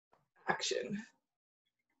Action.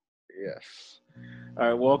 Yes. All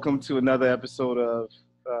right. Welcome to another episode of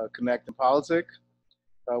Connect and Politic.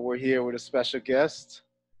 We're here with a special guest.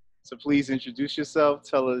 So please introduce yourself.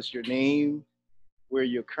 Tell us your name, where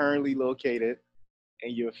you're currently located,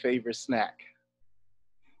 and your favorite snack.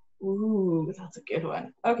 Ooh, that's a good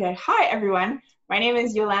one. Okay. Hi, everyone. My name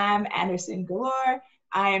is Yolam Anderson Galore.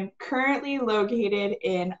 I am currently located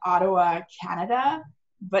in Ottawa, Canada,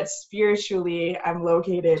 but spiritually, I'm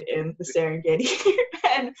located in the Serengeti.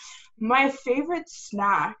 And my favorite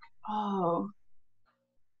snack,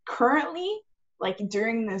 currently, like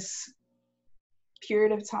during this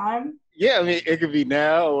period of time. Yeah, I mean, it could be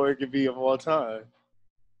now or it could be of all time.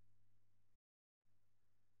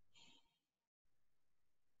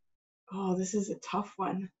 Oh, this is a tough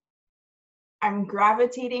one. I'm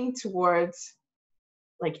gravitating towards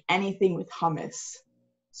like anything with hummus.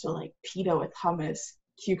 So like pita with hummus,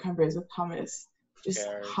 cucumbers with hummus, just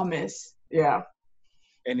Carrots. hummus. Yeah.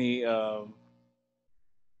 Any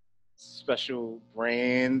special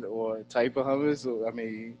brand or type of hummus? Or, I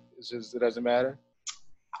mean, it doesn't matter.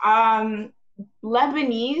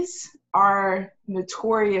 Lebanese are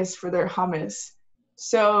notorious for their hummus.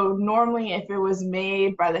 So normally if it was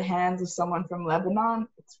made by the hands of someone from Lebanon,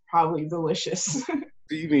 it's probably delicious.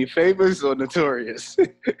 Do you mean famous or notorious?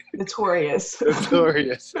 Notorious.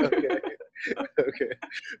 Notorious. Okay. Okay.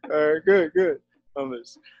 All right. Good.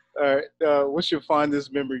 Hummus. All right. What's your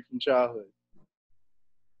fondest memory from childhood?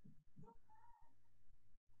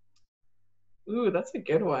 Ooh, that's a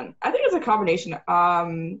good one. I think it's a combination.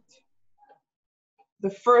 The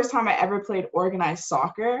first time I ever played organized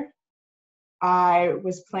soccer, I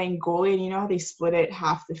was playing goalie, and you know how they split it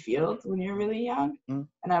half the field when you're really young? Mm-hmm.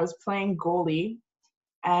 And I was playing goalie,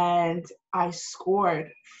 and I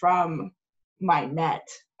scored from my net.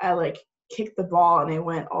 I like kicked the ball, and it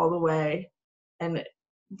went all the way. And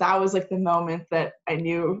that was like the moment that I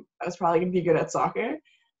knew I was probably going to be good at soccer.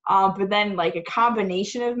 But then like a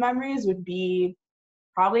combination of memories would be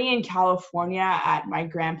probably in California at my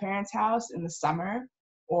grandparents' house in the summer,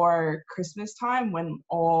 or Christmas time when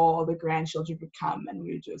all the grandchildren would come and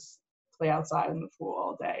we would just play outside in the pool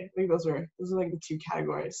all day. I think those are like the two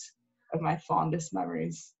categories of my fondest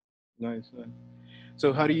memories. Nice.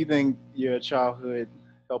 So how do you think your childhood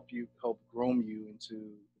helped groom you into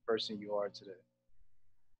the person you are today?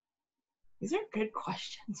 These are good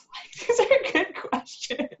questions, Mike. These are good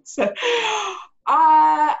questions.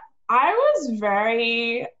 I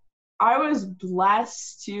was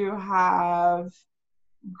blessed to have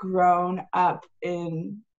grown up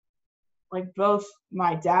in like both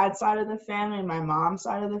my dad's side of the family and my mom's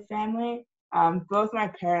side of the family. Both my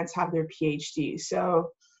parents have their PhDs.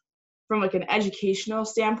 So from like an educational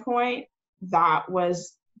standpoint, that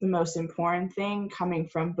was the most important thing coming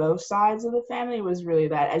from both sides of the family, was really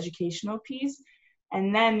that educational piece.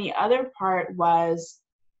 And then the other part was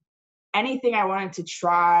anything I wanted to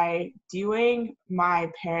try doing,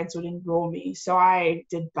 my parents would enroll me. So I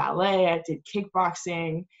did ballet, I did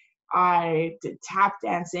kickboxing, I did tap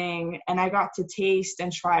dancing, and I got to taste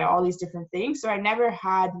and try all these different things. So I never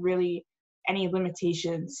had really any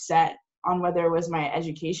limitations set on whether it was my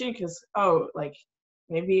education, because, like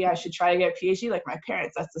maybe I should try to get a PhD like my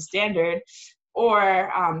parents, that's the standard.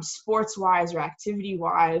 Or sports-wise or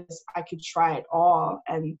activity-wise, I could try it all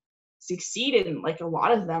and succeed in like a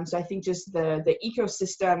lot of them. So I think just the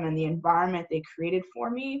ecosystem and the environment they created for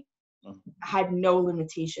me had no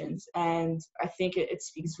limitations. And I think it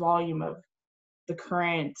speaks volume of the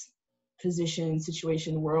current position,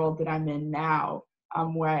 situation, world that I'm in now,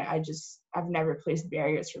 where I've never placed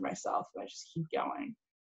barriers for myself. I just keep going.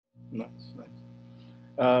 Nice.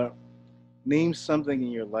 Name something in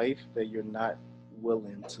your life that you're not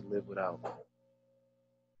willing to live without.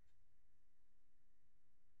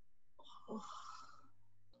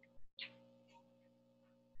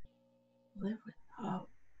 Live without.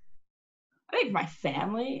 I think my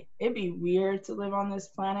family. It'd be weird to live on this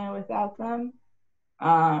planet without them.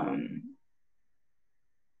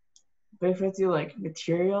 But if I do like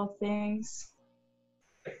material things,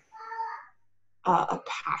 a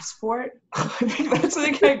passport. I think that's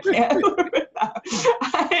like I can't live without.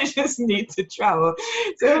 I just need to travel.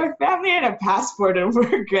 So a family and a passport, and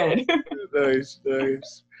we're good. Nice.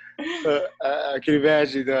 I can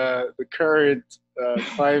imagine the current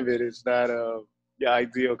climate is not the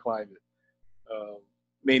ideal climate.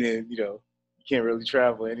 Meaning, you can't really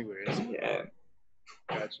travel anywhere. Yeah.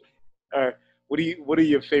 Gotcha. All right. What are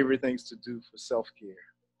your favorite things to do for self-care?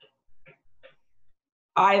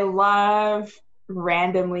 I love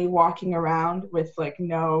randomly walking around with like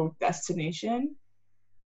no destination.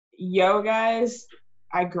 Yoga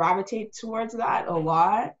I gravitate towards that a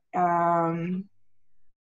lot. And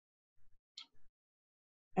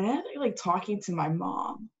I think like talking to my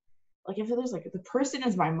mom. Like if there's like if the person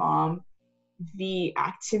is my mom, the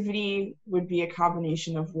activity would be a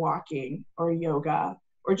combination of walking or yoga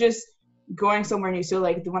or just going somewhere new. So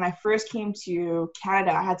like when I first came to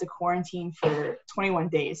Canada, I had to quarantine for 21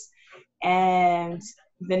 days. And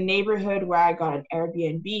the neighborhood where I got an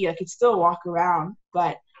Airbnb, I could still walk around,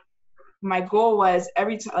 but my goal was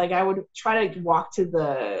every time like I would try to walk to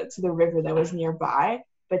the river that was nearby,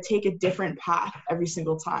 but take a different path every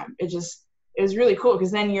single time. It was really cool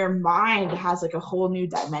because then your mind has like a whole new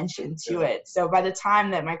dimension to it. So by the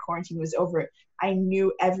time that my quarantine was over, I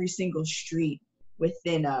knew every single street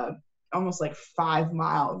within a almost like 5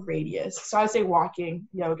 mile radius. So I would say walking,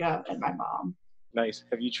 yoga, and my mom. Nice.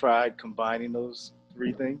 Have you tried combining those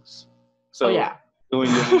three things? Oh So yeah. doing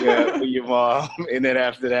yoga with your mom, and then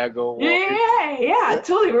after that, go walking. Yeah,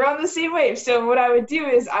 totally. We're on the same wave. So what I would do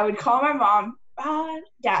is I would call my mom.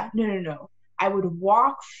 No. I would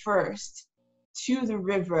walk first to the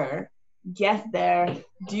river, get there,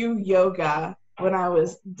 do yoga. When I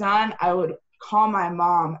was done, I would call my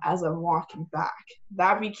mom as I'm walking back.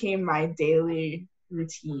 That became my daily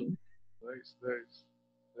routine. Nice.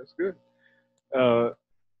 That's good.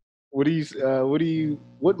 What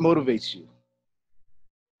motivates you?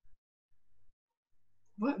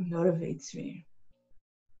 What motivates me?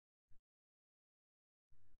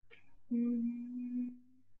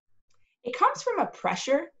 It comes from a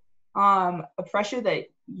pressure that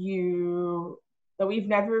we've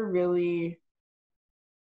never really,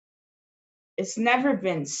 it's never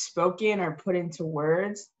been spoken or put into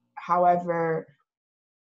words. However,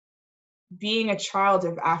 being a child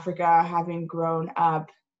of Africa, having grown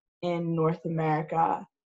up in North America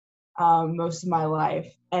most of my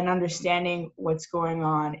life, and understanding what's going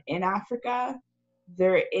on in Africa,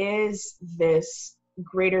 there is this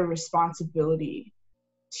greater responsibility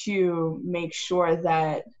to make sure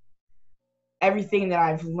that everything that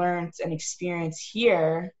I've learned and experienced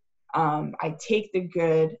here, I take the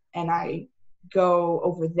good and I go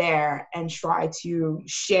over there and try to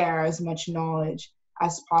share as much knowledge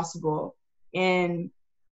as possible. And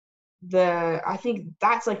I think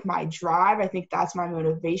that's like my drive. I think that's my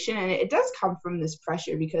motivation. And it does come from this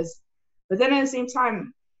pressure but then at the same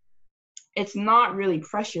time, it's not really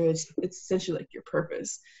pressure. It's essentially like your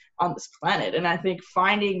purpose on this planet. And I think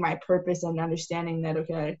finding my purpose and understanding that,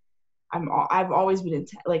 okay, I've always been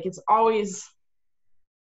like, it's always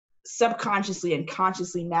subconsciously and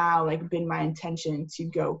consciously now like been my intention to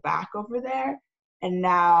go back over there. And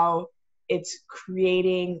now it's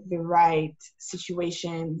creating the right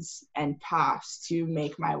situations and paths to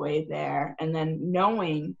make my way there, and then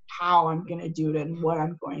knowing how I'm going to do it and what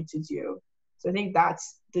I'm going to do. So I think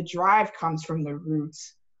that's the drive comes from the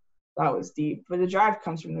roots. That was deep, but the drive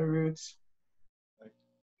comes from the roots.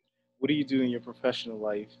 What do you do in your professional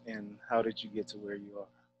life, and how did you get to where you are?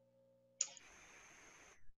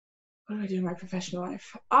 What do I do in my professional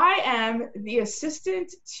life? I am the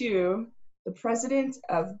assistant to the president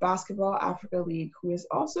of Basketball Africa League, who is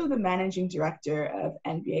also the managing director of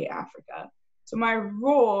NBA Africa. So my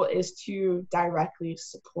role is to directly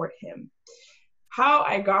support him. How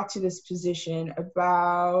I got to this position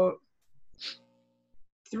about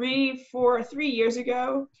 3 years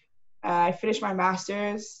ago, I finished my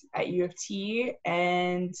master's at U of T,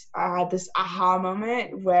 and I had this aha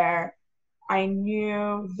moment where I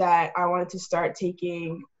knew that I wanted to start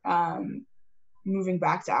taking moving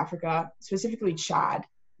back to Africa, specifically Chad,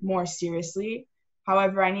 more seriously.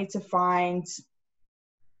 However, I need to find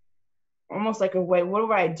almost like a way, what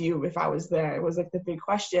would I do if I was there? It was like the big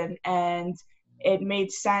question. And it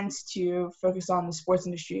made sense to focus on the sports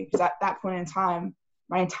industry because at that point in time,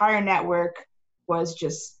 my entire network was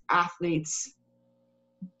just athletes.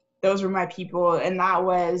 Those were my people. And that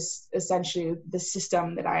was essentially the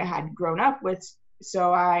system that I had grown up with.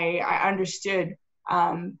 So I understood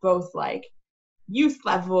both like youth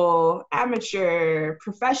level, amateur,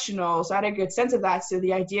 professional. So I had a good sense of that. So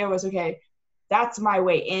the idea was, okay, that's my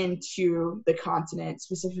way into the continent,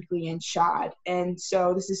 specifically in Chad. And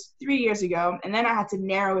so this is 3 years ago. And then I had to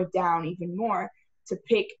narrow it down even more to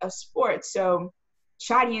pick a sport. So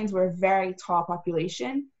Chadians were a very tall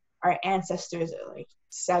population. Our ancestors are like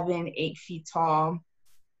 7-8 feet tall.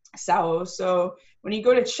 So when you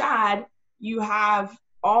go to Chad, you have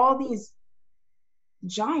all these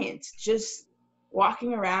giants just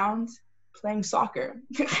walking around playing soccer.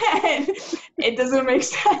 It doesn't make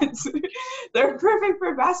sense. They're perfect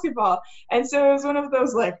for basketball. And so it was one of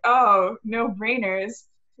those like, oh, no brainers.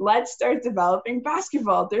 Let's start developing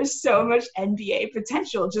basketball. There's so much NBA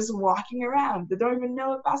potential just walking around. They don't even know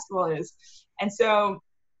what basketball is. And so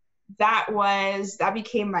that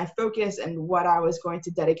became my focus and what I was going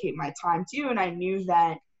to dedicate my time to. And I knew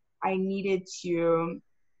that I needed to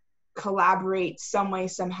collaborate some way,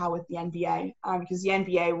 somehow with the NBA, because the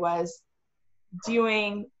NBA was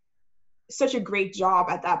doing such a great job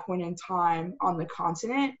at that point in time on the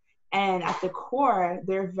continent. And at the core,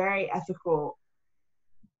 they're a very ethical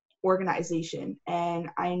organization. And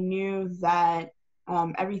I knew that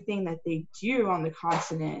everything that they do on the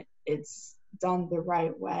continent, it's done the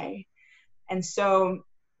right way. And so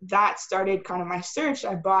that started kind of my search.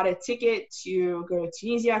 I bought a ticket to go to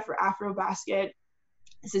Tunisia for AfroBasket.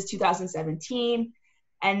 This is 2017.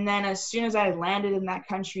 And then as soon as I landed in that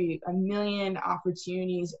country, a million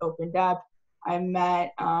opportunities opened up. I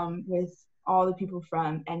met with all the people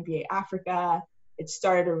from NBA Africa. It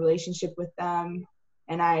started a relationship with them.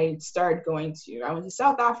 And I went to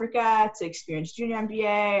South Africa to experience junior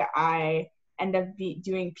NBA. I ended up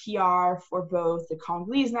doing PR for both the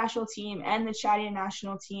Congolese national team and the Chadian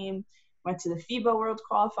national team. Went to the FIBA World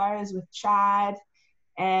Qualifiers with Chad.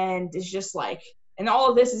 And it's just like, and all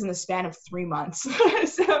of this is in the span of 3 months.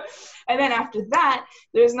 And then after that,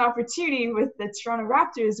 there's an opportunity with the Toronto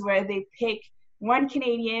Raptors where they pick one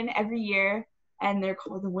Canadian every year, and they're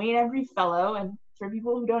called the Wayne Embry Fellow. And for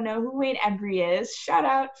people who don't know who Wayne Embry is, shout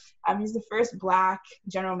out. He's the first Black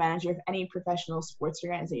general manager of any professional sports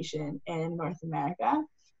organization in North America.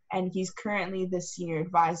 And he's currently the senior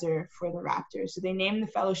advisor for the Raptors. So they named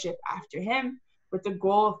the fellowship after him with the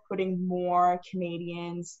goal of putting more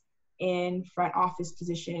Canadians in front office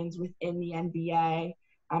positions within the NBA,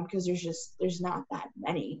 because there's not that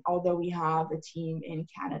many, although we have a team in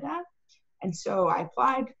Canada. And so I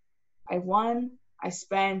applied, I won. I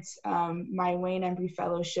spent my Wayne Embry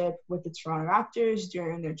Fellowship with the Toronto Raptors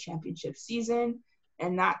during their championship season.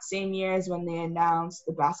 And that same year is when they announced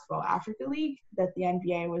the Basketball Africa League, that the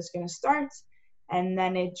NBA was going to start. And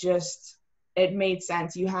then it made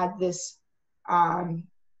sense. You had this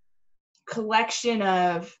collection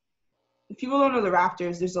of, if people don't know the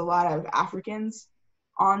Raptors, there's a lot of Africans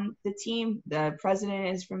on the team. The president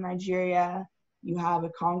is from Nigeria. You have a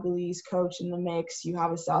Congolese coach in the mix. You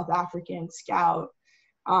have a South African scout.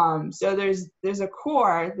 So there's a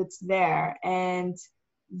core that's there, and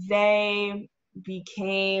I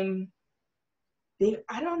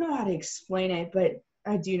don't know how to explain it, but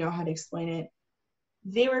I do know how to explain it.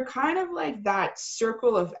 They were kind of like that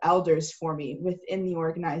circle of elders for me within the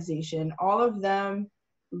organization. All of them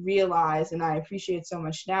realized, and I appreciate so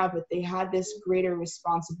much now, but they had this greater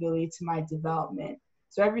responsibility to my development.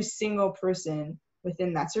 So every single person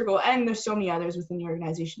within that circle, and there's so many others within the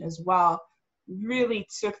organization as well, really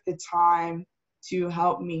took the time to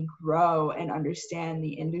help me grow and understand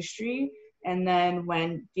the industry. And then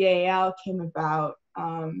when BAL came about,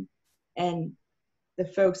 and the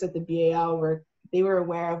folks at the BAL were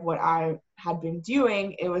aware of what I had been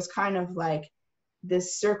doing, it was kind of like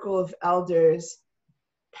this circle of elders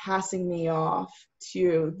passing me off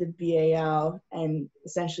to the BAL and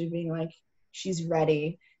essentially being like, she's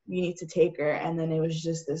ready, you need to take her. And then it was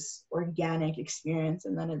just this organic experience,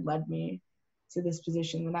 and then it led me to this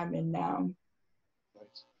position that I'm in now.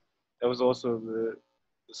 Nice. That was also the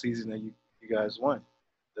season that you guys won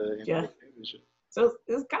the NBA championship. So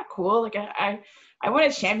it was kind of cool. Like I won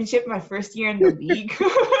a championship my first year in the league.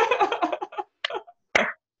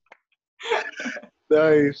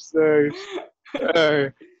 Nice. All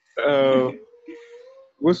right.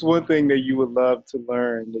 What's one thing that you would love to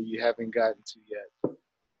learn that you haven't gotten to yet?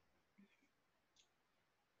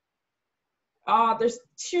 There's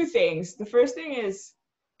two things. The first thing is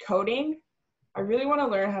coding. I really want to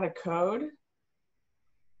learn how to code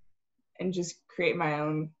and just create my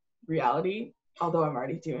own reality, although I'm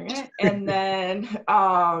already doing it. And then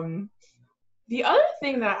the other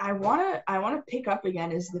thing that I want to pick up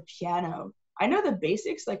again is the piano. I know the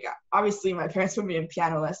basics, like obviously my parents put me in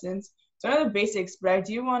piano lessons, so I know the basics, but I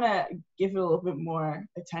do want to give it a little bit more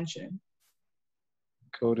attention.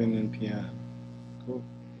 Coding and piano. Cool.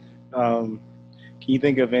 Can you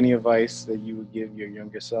think of any advice that you would give your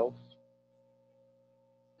younger self?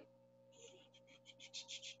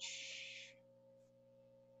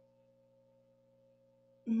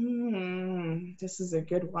 This is a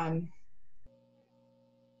good one.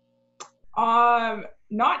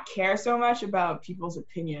 Not care so much about people's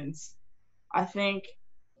opinions. I think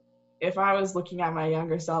if I was looking at my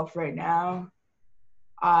younger self right now,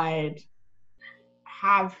 I'd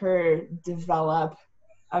have her develop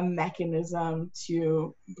a mechanism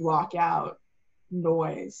to block out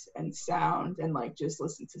noise and sound and like just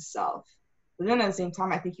listen to self. But then at the same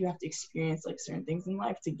time, I think you have to experience like certain things in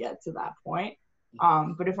life to get to that point.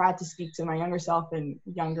 But if I had to speak to my younger self and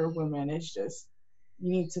younger women, it's just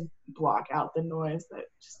you need to block out the noise that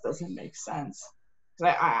just doesn't make sense.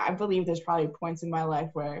 Because I believe there's probably points in my life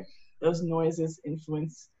where those noises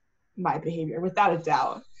influence my behavior, without a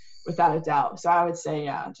doubt. Without a doubt. So I would say,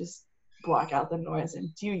 yeah, just block out the noise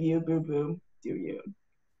and do you, boo boo, do you.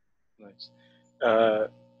 Nice.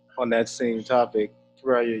 On that same topic,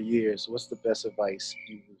 throughout your years, what's the best advice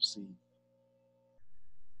you've received?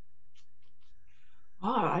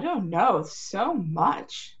 Oh, I don't know. So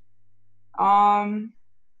much. I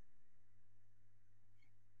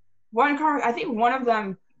think one of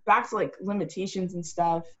them, back to like limitations and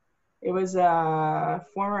stuff, it was a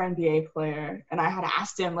former NBA player, and I had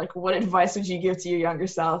asked him, like, what advice would you give to your younger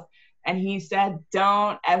self? And he said,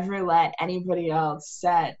 don't ever let anybody else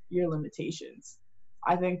set your limitations.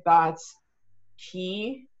 I think that's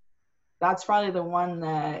key. That's probably the one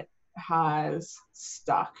that has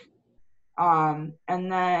stuck. And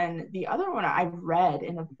then the other one I read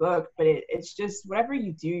in a book, but it's just whatever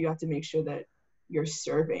you do, you have to make sure that you're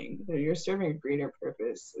serving a greater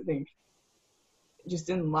purpose. I think just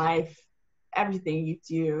in life, everything you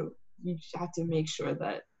do, you just have to make sure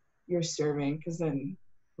that you're serving, because then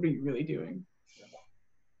what are you really doing?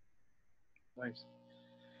 Nice.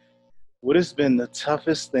 What has been the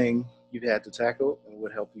toughest thing you've had to tackle, and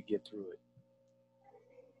what helped you get through it?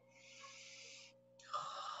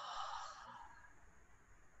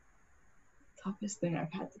 Toughest thing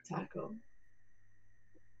I've had to tackle.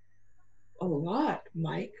 A lot,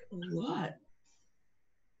 Mike. A lot.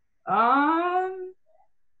 I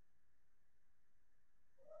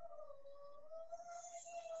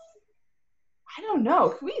don't know.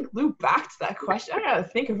 Can we loop back to that question? I gotta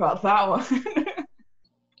think about that one.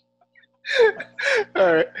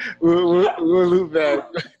 All right, we'll loop back.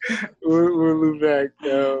 We'll loop back.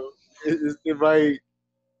 It might.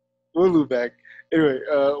 We'll loop back. Anyway,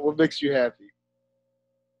 what makes you happy?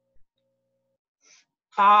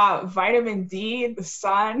 Vitamin D, the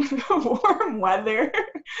sun, warm weather,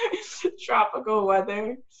 tropical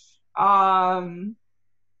weather.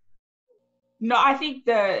 No, I think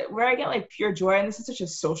where I get like pure joy, and this is such a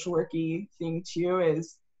social worky thing too,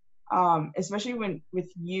 is especially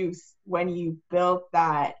with youth, when you build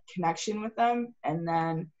that connection with them and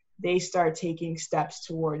then they start taking steps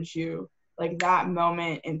towards you, like that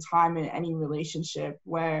moment in time in any relationship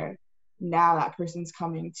where now that person's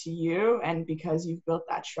coming to you, and because you've built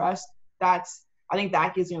that trust, I think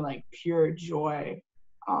that gives me like pure joy.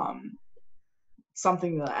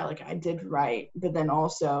 Something that I did right, but then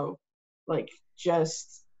also like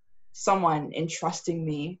just someone entrusting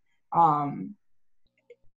me.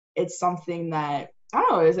 It's something that I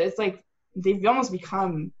don't know. It's like they've almost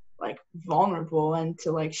become like vulnerable, and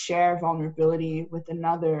to like share vulnerability with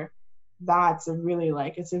another, that's a really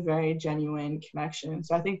like it's a very genuine connection.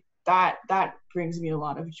 So I think that brings me a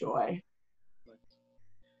lot of joy.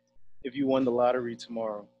 If you won the lottery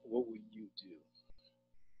tomorrow, what would you do?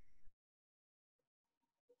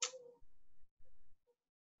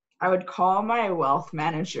 I would call my wealth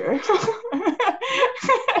manager.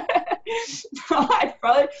 I'd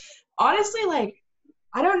probably, honestly, like,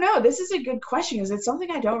 I don't know. This is a good question, because it's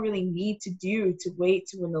something I don't really need to do to wait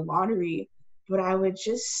to win the lottery. But I would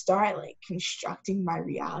just start like constructing my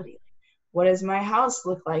reality. What does my house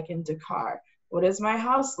look like in Dakar? What does my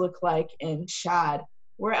house look like in Chad?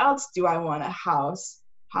 Where else do I want a house?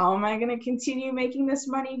 How am I going to continue making this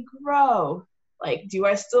money grow? Like, do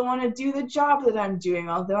I still want to do the job that I'm doing,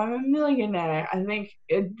 although I'm a millionaire? I think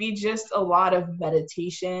it'd be just a lot of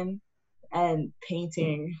meditation and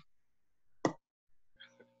painting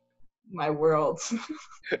my world.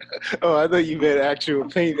 Oh, I thought you meant actual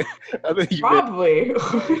painting. I thought you Probably.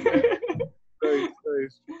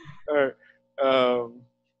 Nice. All right.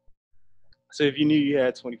 So if you knew you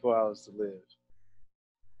had 24 hours to live,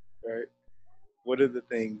 right, what are the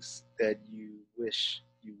things that you wish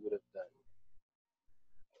you would have done?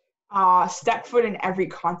 Step foot in every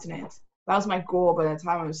continent. That was my goal by the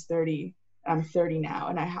time I was 30. I'm 30 now,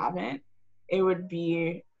 and I haven't. It would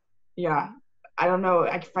be, yeah, I don't know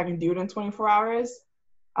if I can do it in 24 hours,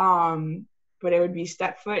 but it would be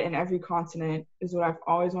step foot in every continent is what I've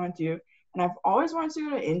always wanted to do. And I've always wanted to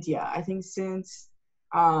go to India. I think since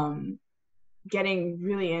getting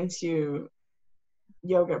really into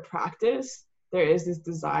yoga practice, there is this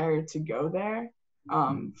desire to go there,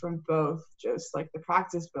 from both just like the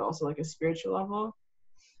practice, but also like a spiritual level.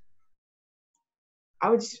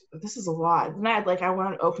 This is a lot. And I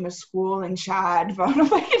want to open a school in Chad, but I don't know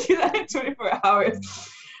if I can do that in 24 hours.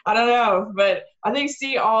 I don't know, but I think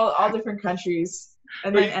see all different countries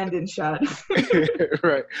and then end in Chad.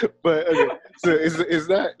 Right. But okay. So is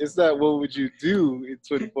that what would you do in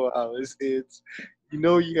 24 hours? It's you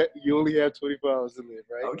know you only have 24 hours to live,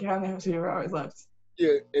 right? Okay, I only have 24 hours left.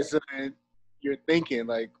 Yeah, and you're thinking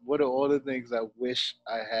like, what are all the things I wish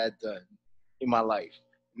I had done in my life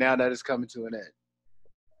now that it's coming to an end?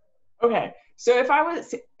 Okay, so if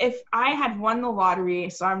I had won the lottery,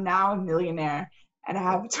 so I'm now a millionaire and I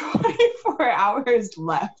have 24 hours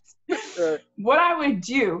left, what I would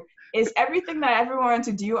do is everything that I ever wanted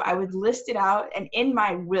to do, I would list it out, and in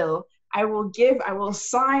my will, I will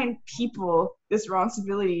assign people this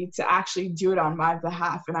responsibility to actually do it on my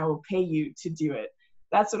behalf, and I will pay you to do it.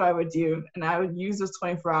 That's what I would do, and I would use those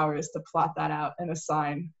 24 hours to plot that out and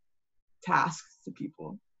assign tasks to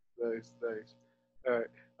people. Nice, nice. All right.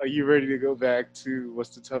 Are you ready to go back to what's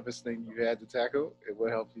the toughest thing you had to tackle and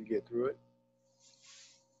what helped you get through it?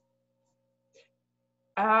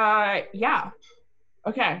 Yeah.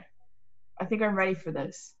 Okay. I think I'm ready for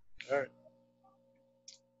this. All right.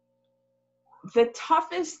 The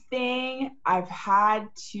toughest thing I've had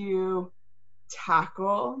to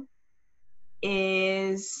tackle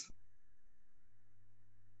is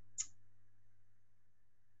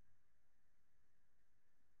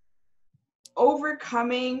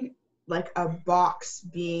overcoming like a box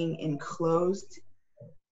being enclosed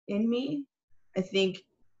in me. I think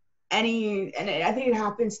and I think it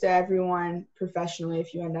happens to everyone professionally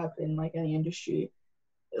if you end up in like any industry.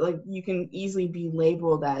 Like you can easily be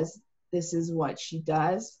labeled as this is what she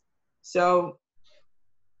does. So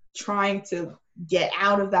trying to get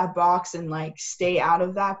out of that box and like stay out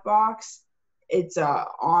of that box, it's a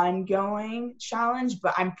ongoing challenge,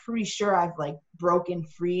 but I'm pretty sure I've like broken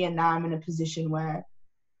free and now I'm in a position where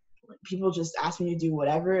people just ask me to do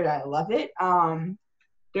whatever and I love it.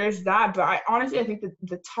 There's that, but I honestly I think that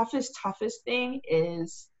the toughest thing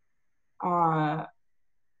is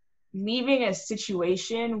leaving a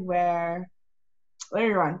situation where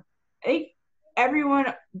later on, I think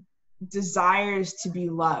everyone desires to be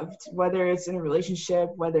loved, whether it's in a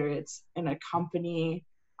relationship, whether it's in a company.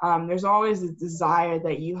 There's always a desire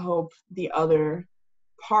that you hope the other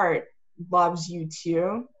part loves you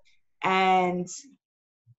too. And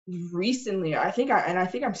recently, I think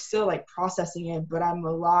I'm still like processing it, but I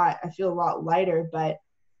feel a lot lighter, but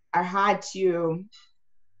I had to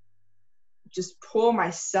just pull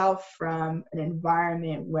myself from an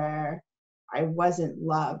environment where I wasn't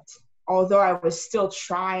loved, although I was still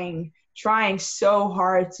trying so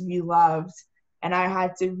hard to be loved, and I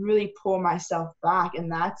had to really pull myself back.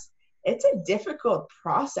 And it's a difficult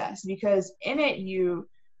process because in it you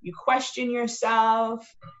question yourself,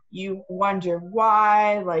 you wonder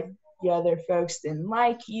why like the other folks didn't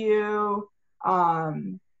like you,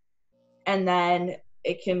 and then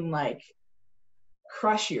it can like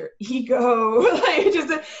crush your ego. Like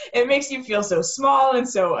it makes you feel so small and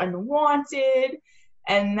so unwanted.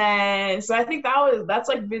 And then so I think that's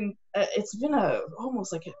like been it's been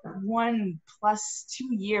almost like a 1+2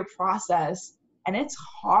 year process, and it's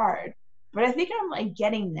hard, but I think I'm like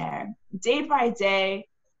getting there day by day.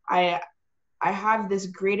 I have this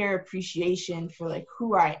greater appreciation for like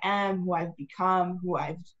who I am, who I've become,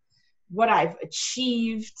 what I've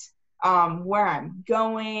achieved, where I'm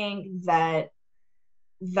going, that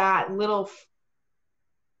little,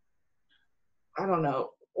 I don't know,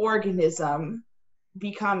 organism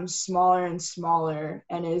becomes smaller and smaller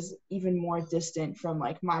and is even more distant from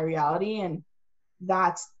like my reality. And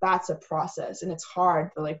that's a process, and it's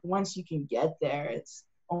hard, but like once you can get there, it's,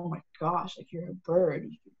 oh my gosh, like you're a bird,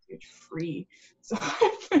 you're free. So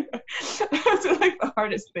that's like the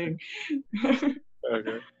hardest thing.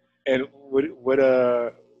 Okay. And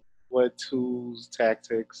what tools,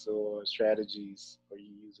 tactics, or strategies are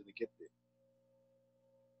you using to get there?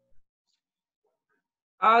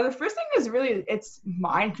 The first thing is really it's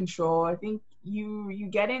mind control. I think you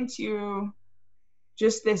get into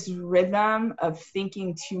just this rhythm of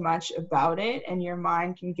thinking too much about it, and your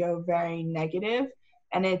mind can go very negative,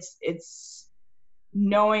 and it's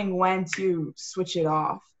knowing when to switch it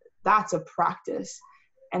off. That's a practice.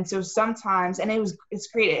 And so sometimes, and it's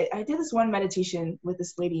great. I did this one meditation with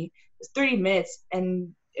this lady. It was 30 minutes,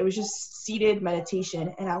 and it was just seated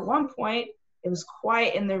meditation. And at one point, it was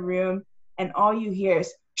quiet in the room, and all you hear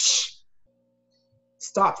is, shh,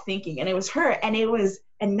 stop thinking. And it was her, and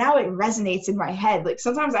now it resonates in my head. Like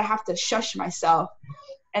sometimes I have to shush myself,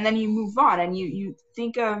 and then you move on, and you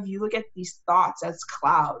look at these thoughts as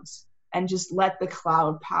clouds, and just let the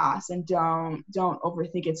cloud pass, and don't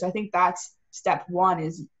overthink it. So I think that's step one,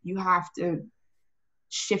 is you have to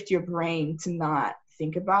shift your brain to not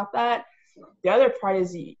think about that. The other part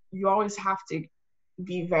is you always have to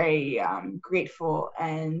be very grateful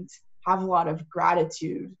and have a lot of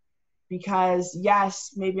gratitude, because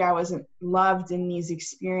yes, maybe I wasn't loved in these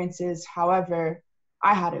experiences. However,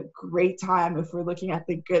 I had a great time if we're looking at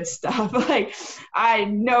the good stuff. Like, I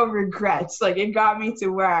had no regrets. Like, it got me to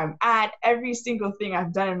where I'm at. Every single thing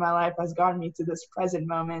I've done in my life has gotten me to this present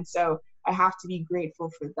moment. So I have to be grateful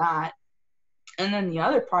for that. And then the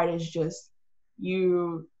other part is just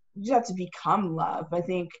you just have to become love. I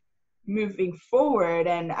think moving forward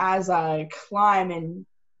and as I climb in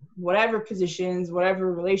whatever positions,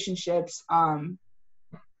 whatever relationships,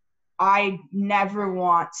 I never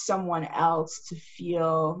want someone else to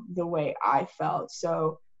feel the way I felt.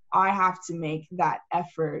 So I have to make that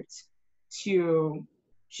effort to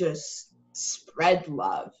just spread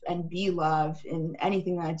love and be love in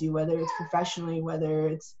anything that I do, whether it's professionally, whether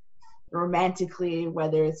it's romantically,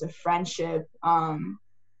 whether it's a friendship.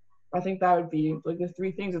 I think that would be like the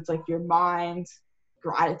three things. It's like your mind,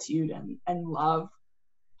 gratitude, and love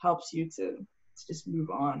helps you to just move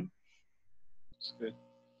on. That's good.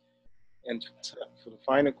 And for the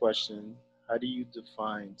final question, how do you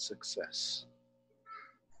define success?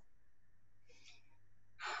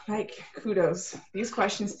 Like, kudos. These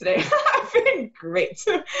questions today have been great.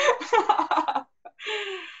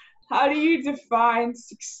 How do you define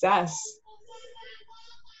success?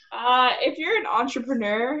 If you're an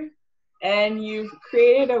entrepreneur and you've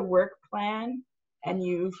created a work plan and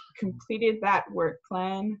you've completed that work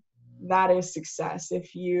plan, that is success.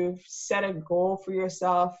 If you've set a goal for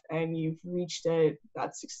yourself and you've reached it,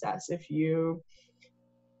 that's success. If you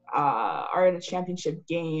are in a championship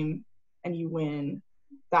game and you win,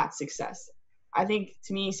 that's success. I think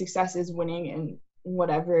to me, success is winning in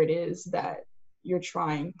whatever it is that you're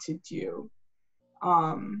trying to do.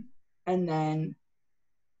 And then,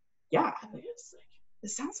 yeah, it's like, it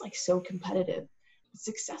sounds like so competitive. But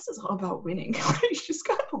success is all about winning. You just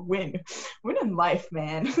gotta win in life,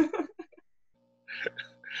 man.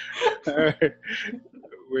 All right,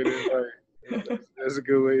 win in life. That's a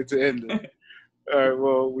good way to end it. All right,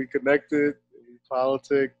 well, we connected, we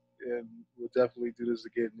politic, and we'll definitely do this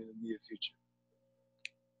again in the near future.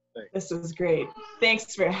 Thanks. This was great.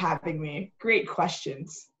 Thanks for having me. Great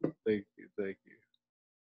questions.